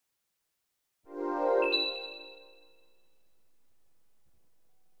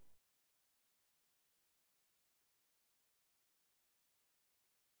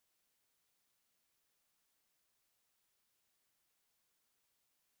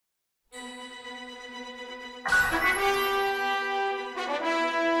Once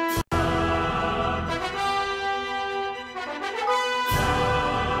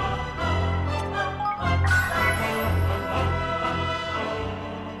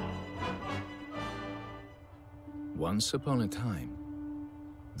upon a time,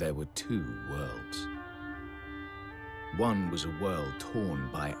 there were two worlds. One was a world torn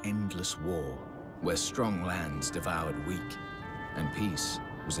by endless war, where strong lands devoured weak, and peace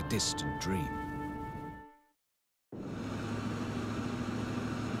was a distant dream.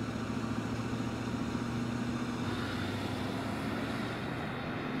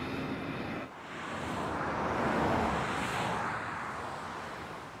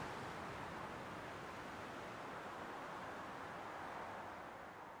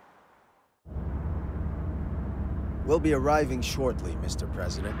 We'll be arriving shortly, Mr.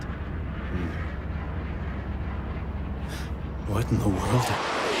 President. What in the world?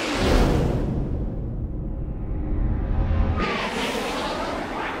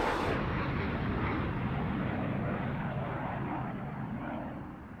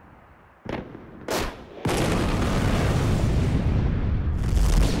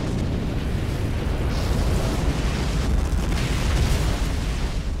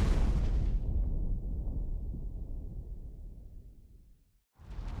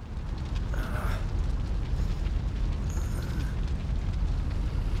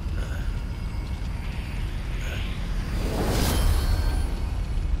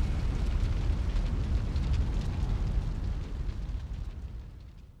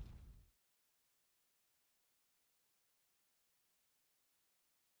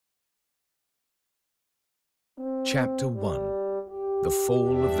 Chapter 1. The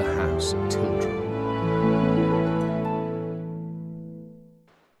Fall of the House of Tildrum.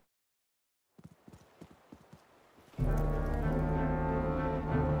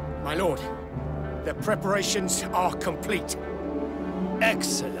 My lord, the preparations are complete.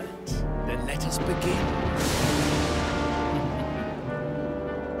 Excellent. Then let us begin.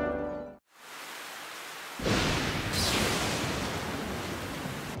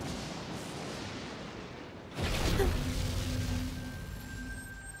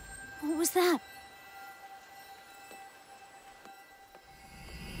 What was that?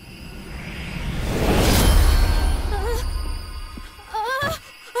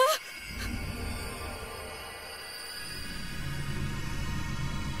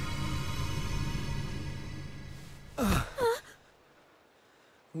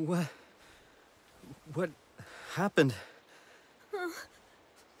 What happened?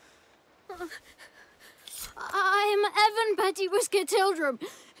 I'm Evan Petty Whisker Tildrum,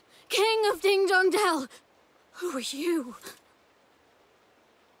 King of Ding Dong Dell. Who are you?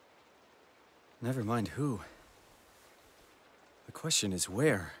 Never mind who. The question is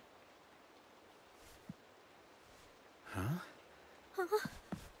where? Huh?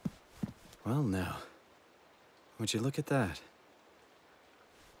 Well, now. Would you look at that?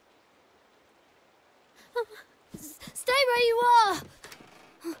 Stay where you are!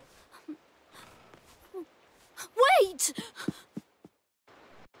 Wait!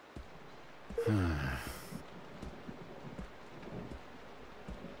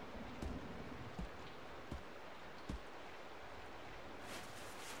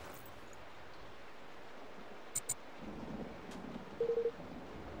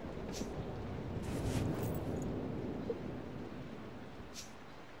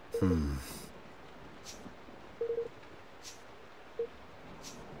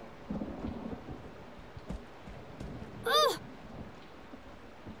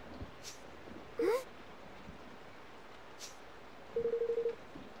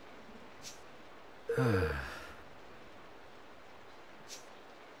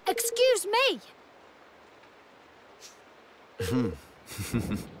 Excuse me!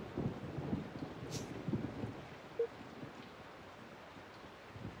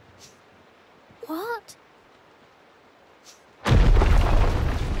 What?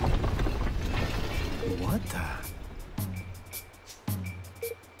 What the?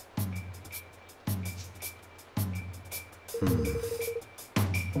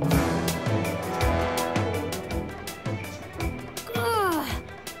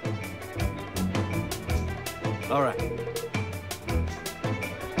 All right.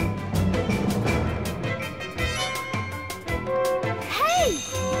 Hey!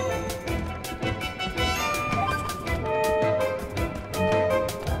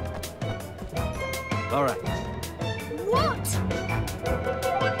 All right. What?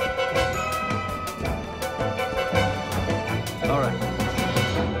 All right.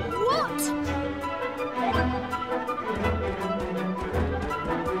 What?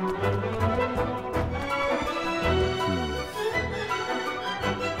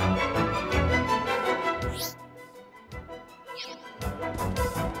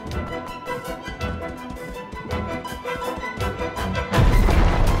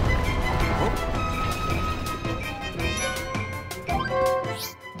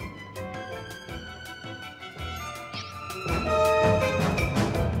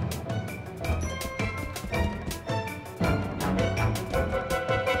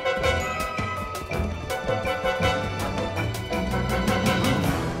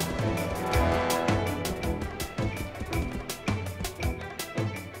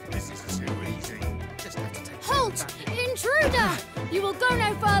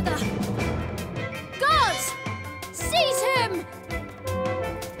 father! Guards! Seize him!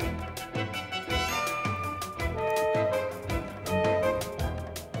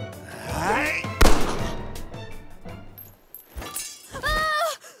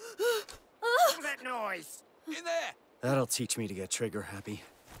 What's that noise? In there! That'll teach me to get trigger happy.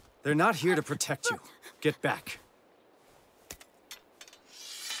 They're not here to protect you. Get back.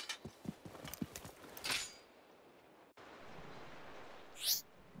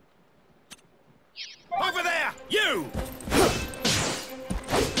 Over there! You!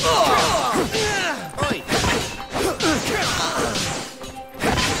 Oi!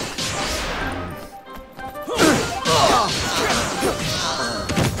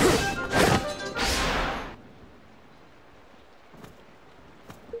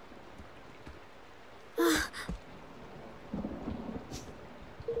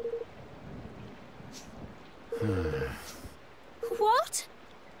 What?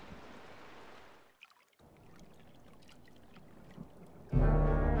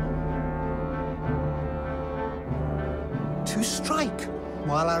 To strike,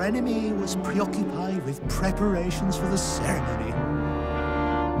 while our enemy was preoccupied with preparations for the ceremony.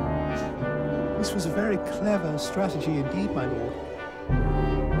 This was a very clever strategy indeed, my lord.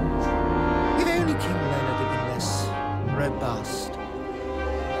 If only King Leonard had been less robust,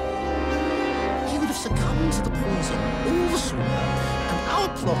 he would have succumbed to the poison all the sooner, and our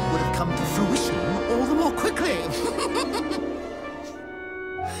plot would have come to fruition all the more quickly.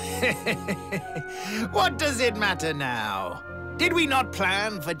 What does it matter now? Did we not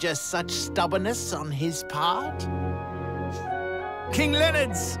plan for just such stubbornness on his part? King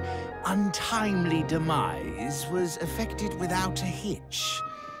Leonard's untimely demise was effected without a hitch.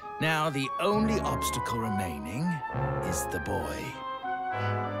 Now the only obstacle remaining is the boy.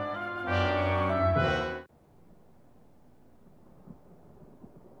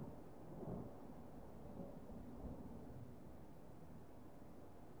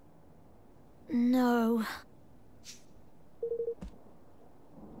 No.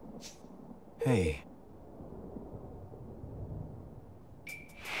 Hey,